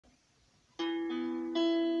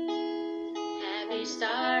Have you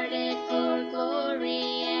started for glory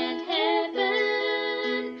and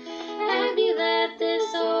heaven? Have you left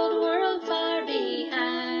this old world far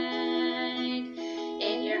behind?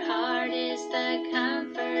 In your heart is the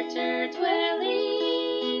Comforter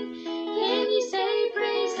dwelling. Can you say,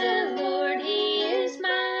 praise the Lord, He is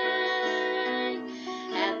mine?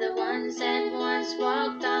 Have the ones that once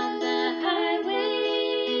walked on the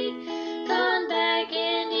highway gone back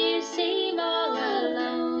and you seem all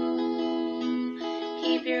alone?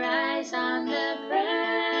 Keep your eyes on the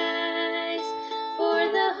prize, for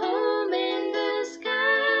the home in the skies.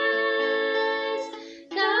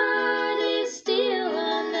 God is still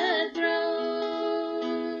on the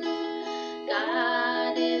throne.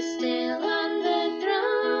 God is still on the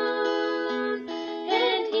throne,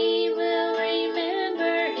 and He will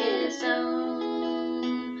remember His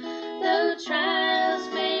own. Though trials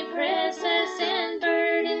may press us and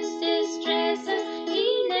burdens distress us,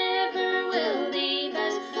 He never will leave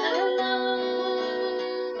us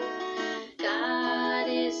alone. God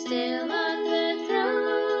is still on the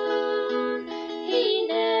throne. He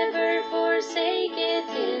never forsaketh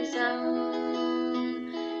His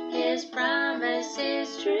own. His promise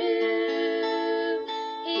is true.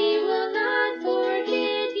 He will not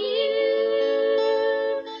forget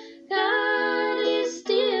you. God is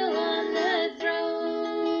still on the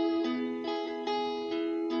throne.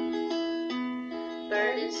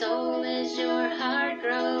 Burdened soul, is your heart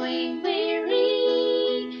growing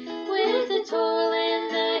weary with the toil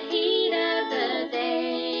and the heat of the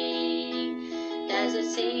day? Does it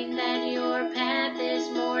seem that your path is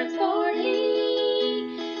more thorny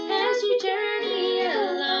as you journey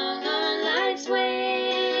along on life's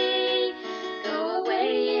way? Go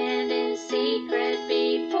away and in secret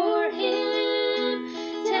before Him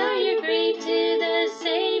tell your grief to the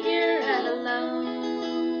Savior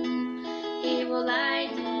alone. He will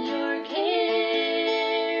lighten your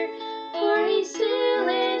care, for He still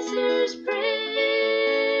answers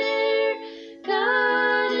prayer.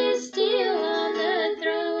 God is still on the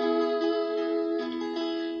throne.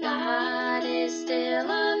 God is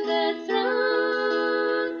still on the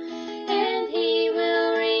throne, and He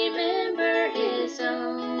will remember His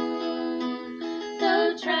own.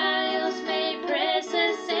 Though trials may press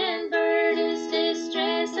us and burdens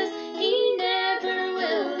distress us, He never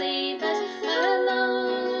will leave us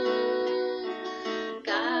alone.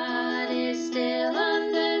 God is still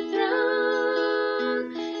on the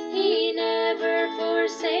throne. He never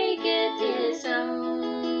forsaketh His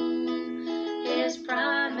own. His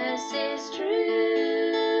promise is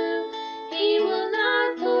true. He will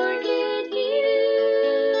not forget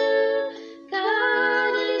you.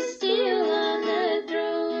 God is still on the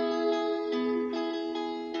throne.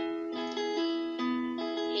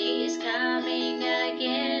 He's coming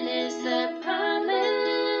again is the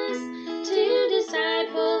promise to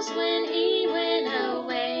disciples when He went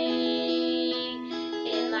away.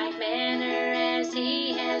 In like manner as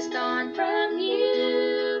He has gone from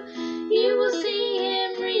you, you will see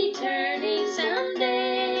Him returning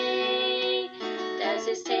someday. Does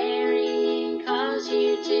His tarrying cause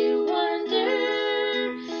you to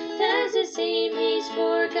wonder? Does it seem He's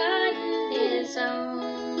forgotten His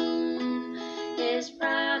own? His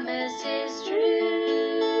promise is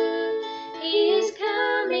true. He is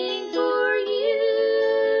coming for you.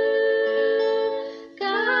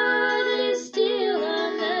 God is still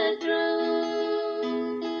on the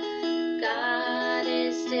throne. God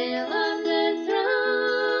is still on the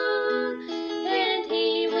throne, and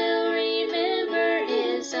He will remember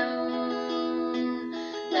His own.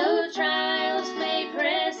 Though trials may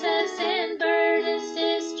press us and burdens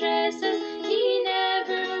distress us, He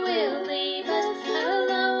never will leave us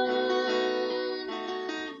alone.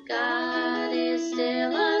 God is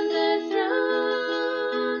still on the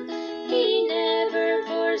throne. He never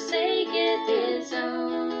forsaketh His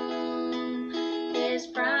own. His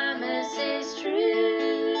promise